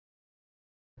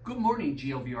Good morning,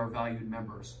 GLVR valued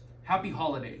members. Happy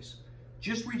holidays.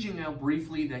 Just reaching out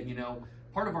briefly that,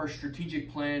 part of our strategic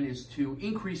plan is to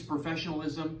increase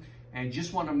professionalism, and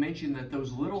just want to mention that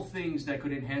those little things that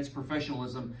could enhance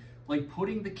professionalism, like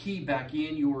putting the key back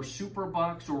in your super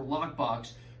box or lock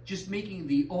box, just making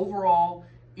the overall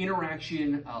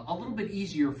interaction a little bit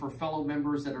easier for fellow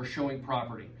members that are showing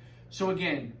property. So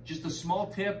again, just a small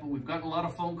tip. We've gotten a lot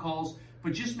of phone calls,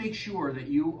 but just make sure that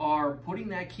you are putting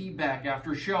that key back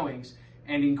after showings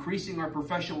and increasing our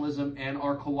professionalism and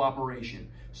our cooperation.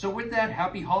 So with that,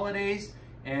 happy holidays,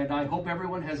 and I hope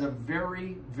everyone has a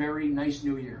very, very nice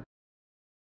new year.